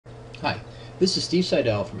Hi, this is Steve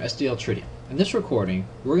Seidel from SDL Tridium. In this recording,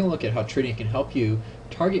 we're going to look at how Tridium can help you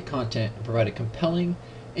target content and provide a compelling,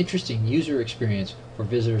 interesting user experience for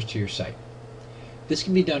visitors to your site. This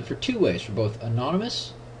can be done for two ways, for both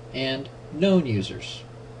anonymous and known users.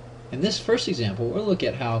 In this first example, we'll look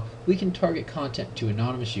at how we can target content to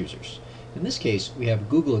anonymous users. In this case, we have a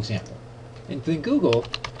Google example. And in Google,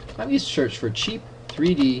 I'm used to search for cheap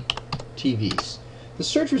 3D TVs. The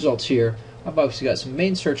search results here, I've obviously got some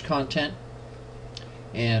main search content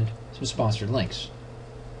and some sponsored links.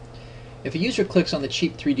 If a user clicks on the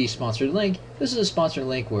cheap 3D sponsored link, this is a sponsored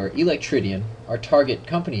link where Electridian, our target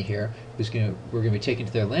company here, we're going to be taken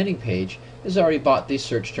to their landing page, has already bought these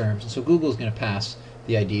search terms, and so Google is going to pass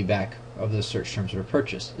the ID back of the search terms that are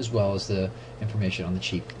purchased, as well as the information on the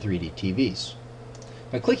cheap 3D TVs.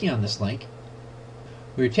 By clicking on this link,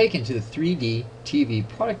 we are taken to the 3D TV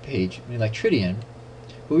product page in Electridian,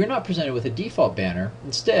 but we're not presented with a default banner.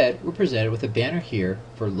 Instead, we're presented with a banner here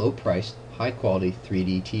for low-priced, high-quality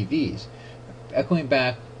 3D TVs, echoing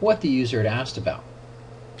back what the user had asked about: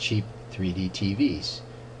 cheap 3D TVs.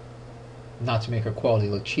 Not to make our quality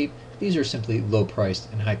look cheap, these are simply low-priced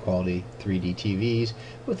and high-quality 3D TVs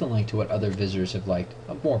with a link to what other visitors have liked,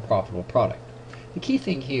 a more profitable product. The key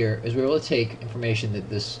thing here is we're able to take information that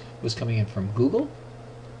this was coming in from Google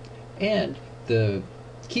and the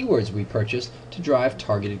keywords we purchased to drive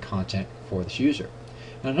targeted content for this user.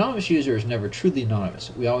 An anonymous user is never truly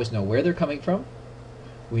anonymous. We always know where they're coming from,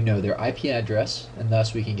 we know their IP address, and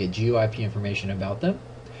thus we can get geo-IP information about them.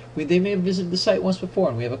 They may have visited the site once before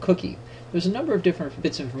and we have a cookie. There's a number of different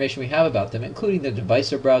bits of information we have about them, including the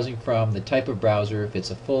device they're browsing from, the type of browser, if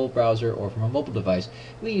it's a full browser or from a mobile device.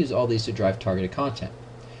 We use all these to drive targeted content.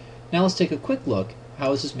 Now let's take a quick look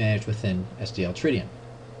how this is managed within SDL Tridium.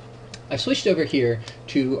 I've switched over here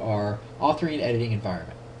to our authoring and editing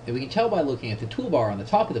environment. And we can tell by looking at the toolbar on the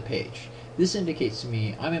top of the page. This indicates to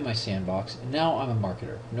me I'm in my sandbox, and now I'm a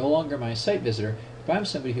marketer. No longer am I a site visitor, but I'm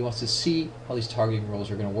somebody who wants to see how these targeting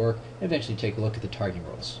rules are going to work and eventually take a look at the targeting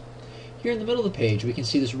rules. Here in the middle of the page, we can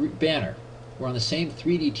see this banner. We're on the same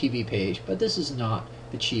 3D TV page, but this is not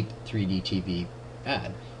the cheap 3D TV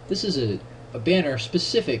ad. This is a banner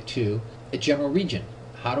specific to a general region.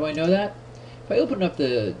 How do I know that? If I open up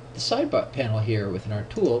the side panel here within our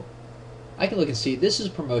tool, I can look and see this is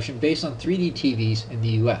a promotion based on 3D TVs in the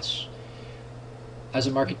US. As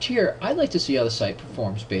a marketeer, I'd like to see how the site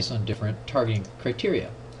performs based on different targeting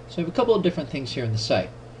criteria. So I have a couple of different things here in the site.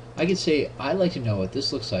 I could say I'd like to know what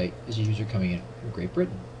this looks like as a user coming in from Great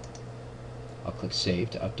Britain. I'll click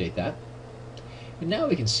Save to update that. And now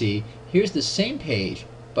we can see here's the same page,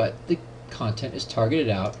 but the content is targeted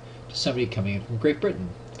out to somebody coming in from Great Britain.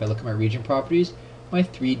 If I look at my region properties, my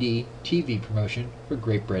 3D TV promotion for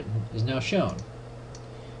Great Britain is now shown.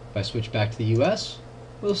 If I switch back to the US,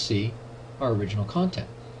 we'll see our original content.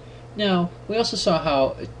 Now, we also saw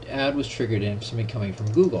how an ad was triggered in somebody coming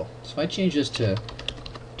from Google. So if I change this to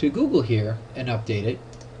Google here and update it,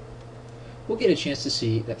 we'll get a chance to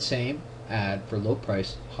see that same ad for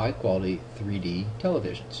low-priced, high-quality 3D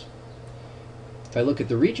televisions. If I look at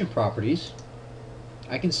the region properties,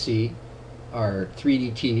 I can see our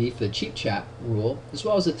 3D TV for the cheap chat rule, as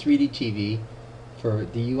well as the 3D TV for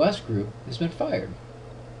the US group, has been fired.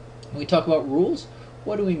 When we talk about rules,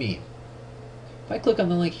 what do we mean? If I click on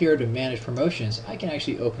the link here to manage promotions, I can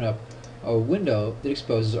actually open up a window that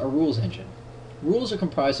exposes our rules engine. Rules are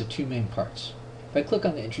comprised of two main parts. If I click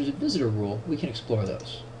on the interested visitor rule, we can explore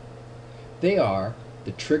those. They are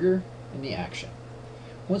the trigger and the action.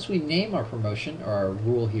 Once we name our promotion, or our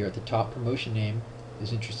rule here at the top, promotion name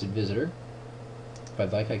is interested visitor. If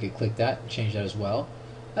I'd like, I could click that and change that as well.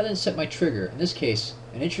 I then set my trigger. In this case,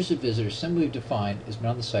 an interested visitor, somebody we've defined, has been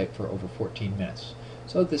on the site for over 14 minutes.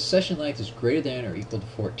 So if the session length is greater than or equal to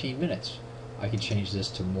 14 minutes, I can change this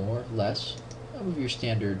to more, less, some of your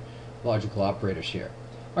standard logical operators here.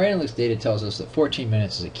 Our analytics data tells us that 14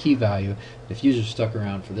 minutes is a key value. If users stuck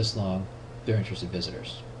around for this long, they're interested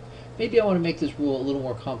visitors. Maybe I want to make this rule a little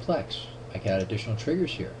more complex. I can add additional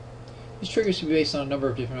triggers here. These triggers can be based on a number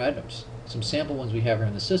of different items. Some sample ones we have here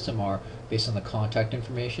in the system are based on the contact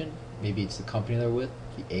information. Maybe it's the company they're with,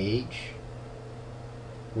 the age,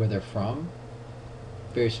 where they're from,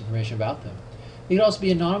 various information about them. It could also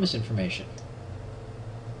be anonymous information,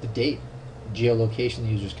 the date, geolocation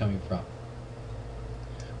the user is coming from,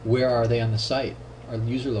 where are they on the site, our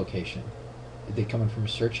user location, are they coming from a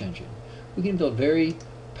search engine. We can build very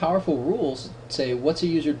powerful rules, say what's a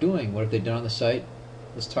user doing, what have they done on the site,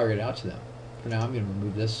 let's target it out to them. For now I'm going to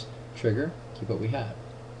remove this trigger, keep what we have.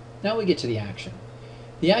 Now we get to the action.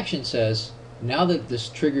 The action says, now that this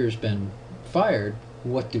trigger has been fired,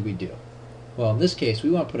 what do we do? Well, in this case,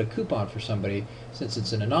 we want to put a coupon for somebody. Since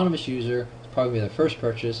it's an anonymous user, it's probably their first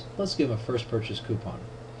purchase. Let's give them a first purchase coupon.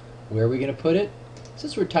 Where are we going to put it?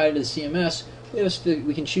 Since we're tied to the CMS,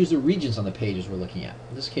 we can choose the regions on the pages we're looking at.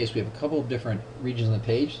 In this case, we have a couple of different regions on the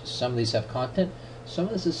page. Some of these have content. Some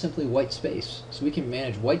of this is simply white space. So we can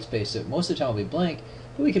manage white space that most of the time will be blank,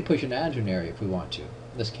 but we can push an ad to an area if we want to.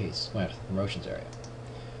 In this case, we have the promotions area.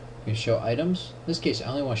 We can show items. In this case, I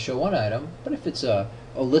only want to show one item, but if it's a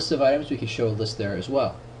list of items, we can show a list there as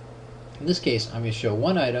well. In this case, I'm going to show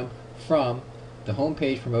one item from the home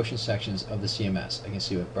page promotion sections of the CMS. I can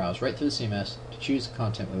see we browse right through the CMS to choose the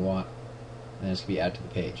content we want, and then it's going to be added to the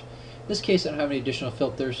page. In this case, I don't have any additional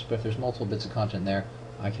filters, but if there's multiple bits of content there,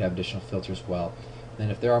 I could have additional filters as well. And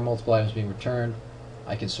then if there are multiple items being returned,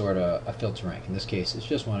 I can sort a filter rank. In this case, it's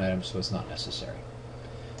just one item, so it's not necessary.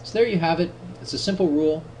 So there you have it. It's a simple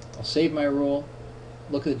rule. I'll save my rule,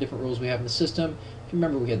 look at the different rules we have in the system. If you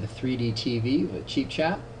remember, we had the 3D TV with Cheap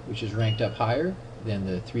Chat, which is ranked up higher than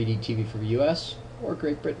the 3D TV for the US or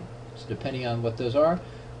Great Britain. So depending on what those are,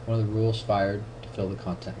 one of the rules fired to fill the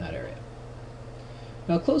content in that area.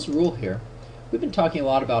 Now, to close the rule here, we've been talking a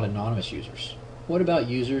lot about anonymous users. What about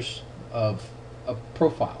users of a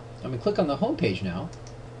profile? I'm going to click on the home page now,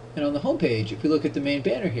 and on the home page, if we look at the main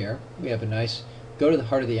banner here, we have a nice go to the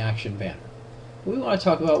heart of the action banner. We want to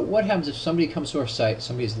talk about what happens if somebody comes to our site,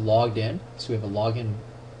 somebody's logged in, so we have a login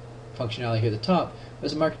functionality here at the top.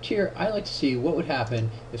 As a marketeer, I like to see what would happen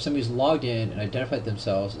if somebody's logged in and identified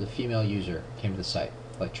themselves as a female user came to the site.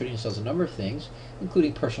 Like Tridian sells a number of things,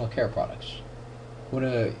 including personal care products. When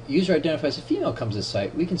a user identifies a female comes to the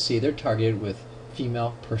site, we can see they're targeted with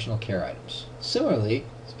female personal care items. Similarly,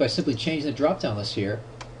 by simply changing the drop-down list here,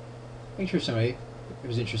 make sure somebody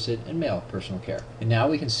who's interested in male personal care. And now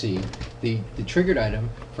we can see the triggered item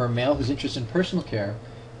for a male who's interested in personal care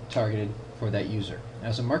targeted for that user.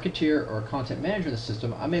 As a marketeer or a content manager in the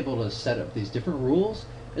system, I'm able to set up these different rules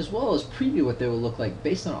as well as preview what they will look like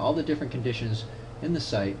based on all the different conditions in the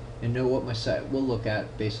site and know what my site will look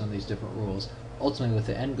at based on these different rules, ultimately with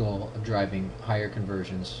the end goal of driving higher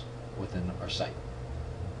conversions within our site.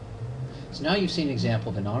 So now you've seen an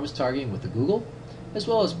example of anonymous targeting with the Google as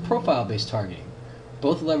well as profile-based targeting.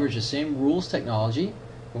 Both leverage the same rules technology.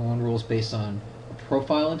 One rule is based on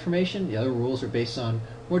profile information, the other rules are based on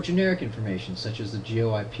more generic information such as the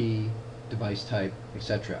GeoIP, device type,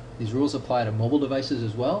 etc. These rules apply to mobile devices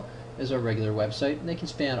as well as our regular website, and they can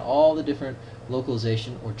span all the different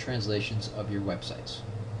localization or translations of your websites.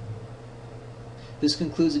 This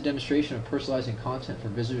concludes the demonstration of personalizing content for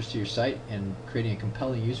visitors to your site and creating a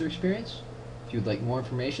compelling user experience. If you would like more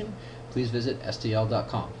information, please visit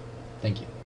SDL.com. Thank you.